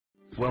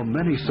While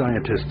many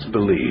scientists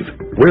believe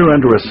we're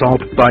under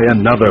assault by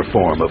another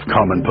form of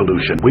common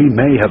pollution we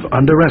may have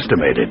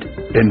underestimated,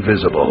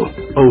 invisible,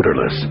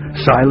 odorless,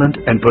 silent,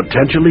 and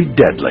potentially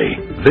deadly,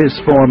 this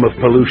form of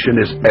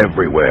pollution is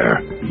everywhere.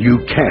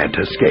 You can't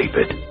escape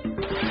it.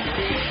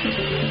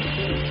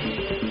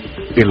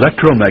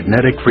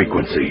 Electromagnetic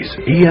frequencies,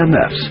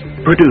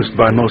 EMFs, produced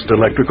by most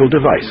electrical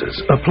devices,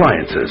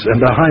 appliances, and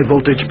the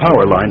high-voltage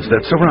power lines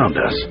that surround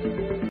us.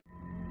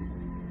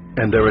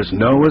 And there is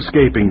no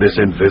escaping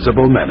this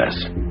invisible menace.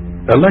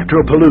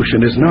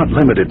 Electropollution is not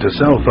limited to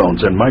cell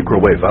phones and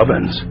microwave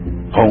ovens,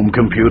 home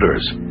computers,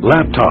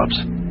 laptops,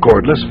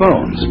 cordless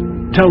phones,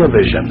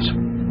 televisions,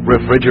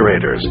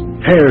 refrigerators,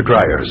 hair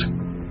dryers,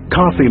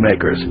 coffee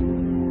makers.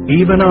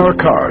 Even our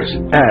cars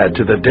add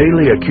to the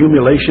daily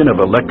accumulation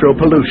of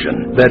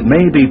electropollution that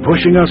may be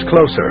pushing us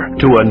closer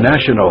to a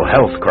national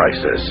health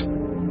crisis.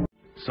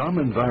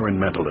 Some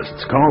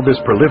environmentalists call this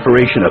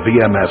proliferation of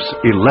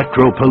EMFs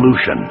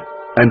electropollution.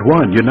 And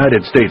one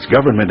United States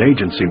government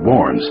agency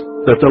warns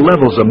that the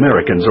levels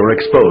Americans are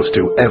exposed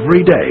to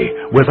every day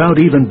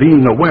without even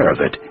being aware of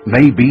it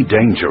may be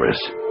dangerous.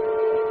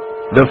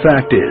 The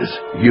fact is,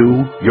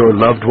 you, your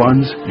loved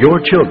ones, your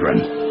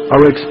children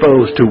are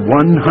exposed to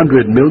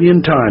 100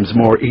 million times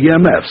more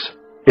EMFs,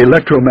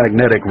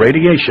 electromagnetic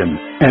radiation,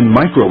 and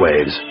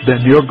microwaves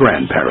than your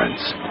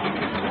grandparents.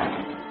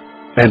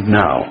 And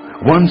now,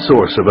 one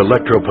source of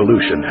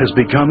electropollution has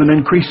become an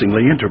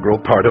increasingly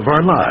integral part of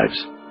our lives.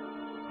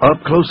 Up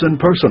close and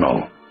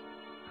personal,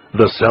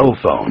 the cell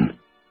phone.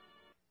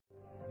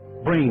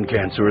 Brain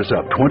cancer is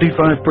up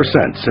 25%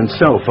 since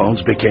cell phones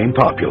became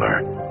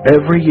popular.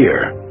 Every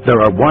year,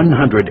 there are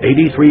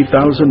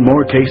 183,000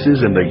 more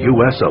cases in the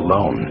U.S.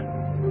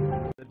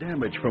 alone. The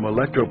damage from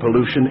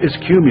electropollution is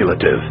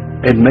cumulative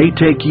and may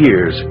take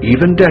years,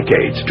 even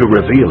decades, to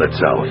reveal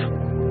itself.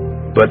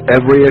 But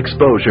every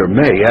exposure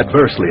may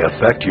adversely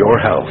affect your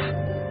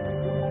health.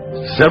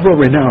 Several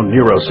renowned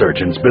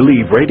neurosurgeons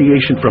believe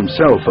radiation from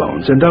cell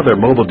phones and other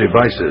mobile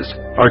devices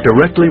are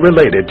directly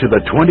related to the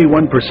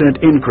 21%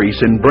 increase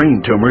in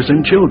brain tumors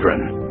in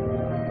children.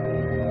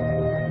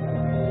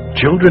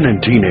 Children and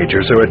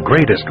teenagers are at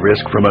greatest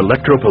risk from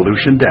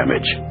electropollution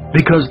damage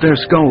because their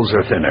skulls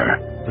are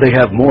thinner, they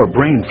have more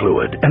brain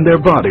fluid, and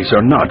their bodies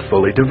are not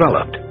fully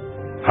developed.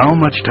 How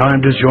much time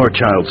does your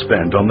child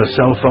spend on the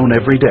cell phone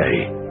every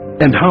day?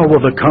 And how will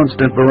the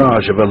constant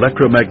barrage of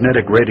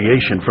electromagnetic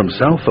radiation from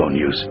cell phone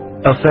use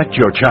affect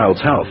your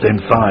child's health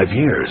in 5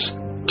 years,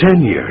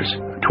 10 years,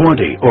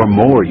 20 or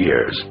more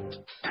years?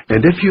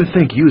 And if you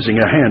think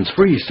using a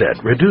hands-free set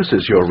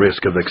reduces your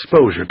risk of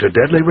exposure to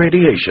deadly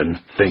radiation,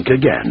 think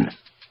again.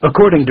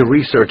 According to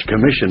research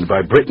commissioned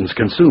by Britain's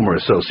Consumer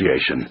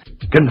Association,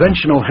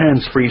 conventional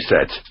hands-free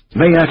sets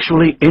may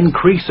actually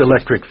increase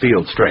electric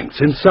field strengths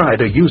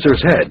inside a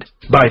user's head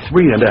by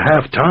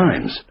 3.5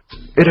 times.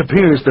 It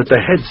appears that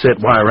the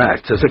headset wire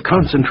acts as a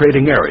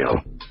concentrating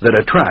aerial that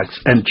attracts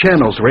and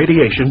channels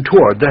radiation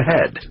toward the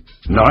head,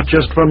 not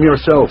just from your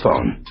cell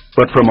phone,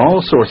 but from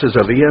all sources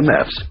of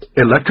EMFs,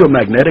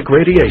 electromagnetic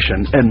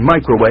radiation, and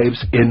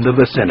microwaves in the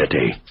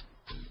vicinity.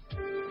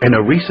 In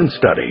a recent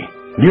study,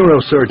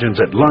 neurosurgeons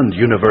at Lund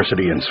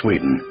University in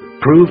Sweden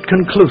proved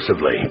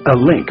conclusively a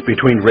link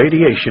between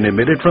radiation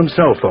emitted from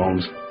cell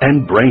phones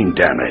and brain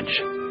damage.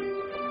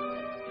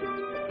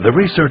 The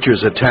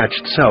researchers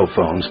attached cell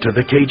phones to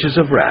the cages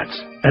of rats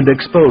and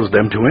exposed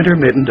them to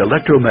intermittent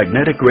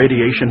electromagnetic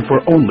radiation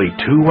for only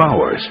 2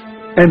 hours,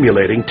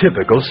 emulating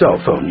typical cell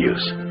phone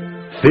use.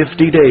 50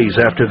 days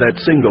after that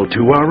single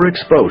 2-hour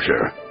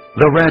exposure,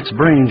 the rat's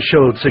brain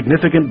showed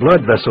significant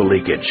blood vessel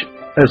leakage,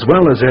 as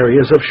well as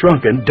areas of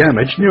shrunken,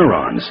 damaged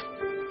neurons.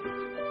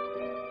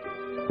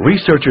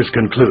 Researchers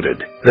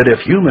concluded that if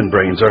human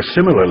brains are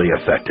similarly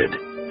affected,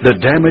 the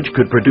damage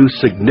could produce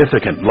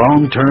significant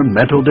long-term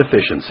mental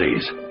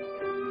deficiencies.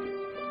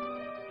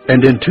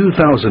 And in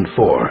 2004,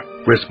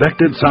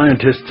 respected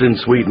scientists in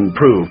Sweden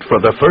proved for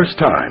the first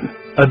time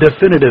a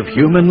definitive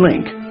human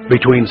link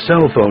between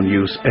cell phone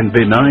use and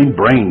benign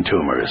brain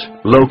tumors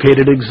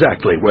located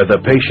exactly where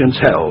the patients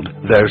held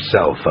their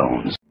cell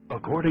phones.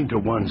 According to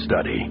one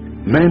study,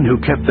 men who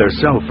kept their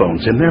cell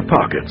phones in their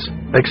pockets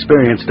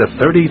experienced a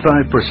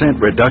 35%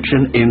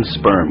 reduction in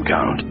sperm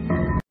count.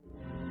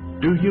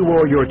 Do you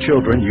or your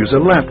children use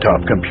a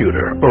laptop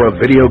computer or a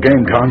video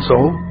game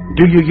console?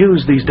 Do you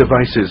use these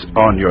devices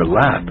on your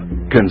lap?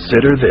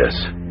 Consider this.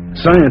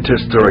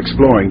 Scientists are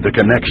exploring the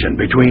connection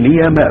between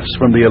EMFs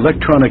from the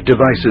electronic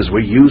devices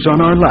we use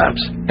on our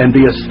laps and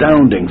the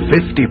astounding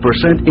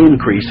 50%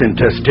 increase in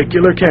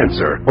testicular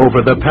cancer over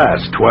the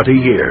past 20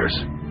 years.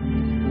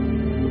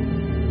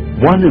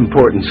 One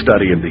important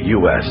study in the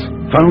U.S.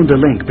 found a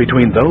link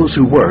between those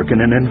who work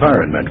in an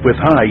environment with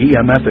high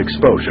EMF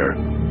exposure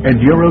and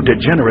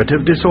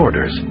neurodegenerative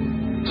disorders,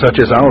 such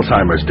as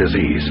Alzheimer's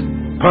disease,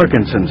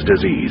 Parkinson's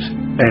disease,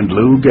 and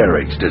Lou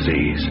Gehrig's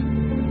disease.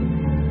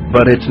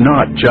 But it's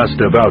not just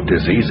about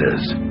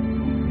diseases.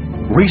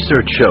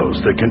 Research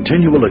shows that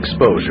continual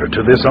exposure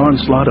to this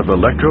onslaught of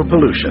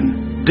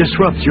electropollution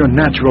disrupts your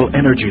natural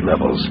energy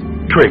levels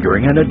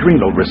triggering an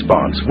adrenal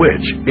response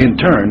which, in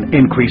turn,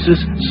 increases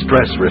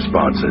stress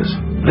responses.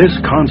 This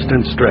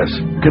constant stress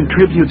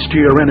contributes to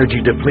your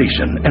energy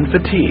depletion and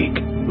fatigue,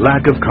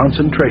 lack of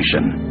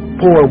concentration,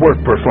 poor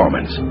work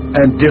performance,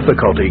 and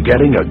difficulty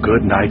getting a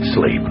good night's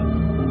sleep.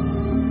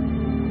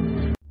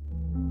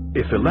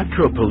 If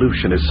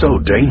electropollution is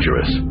so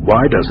dangerous,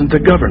 why doesn't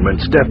the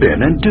government step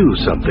in and do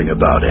something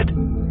about it?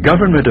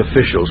 Government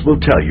officials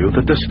will tell you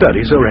that the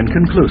studies are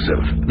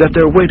inconclusive, that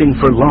they're waiting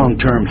for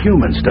long-term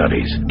human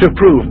studies to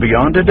prove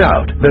beyond a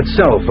doubt that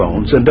cell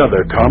phones and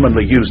other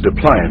commonly used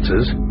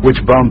appliances,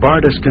 which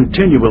bombard us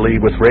continually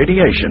with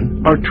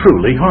radiation, are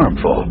truly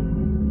harmful.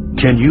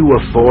 Can you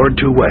afford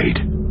to wait?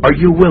 Are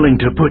you willing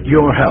to put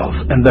your health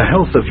and the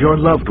health of your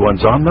loved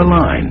ones on the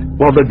line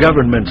while the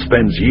government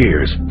spends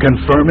years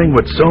confirming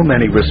what so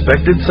many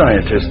respected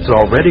scientists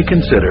already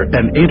consider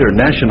an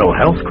international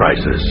health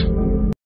crisis?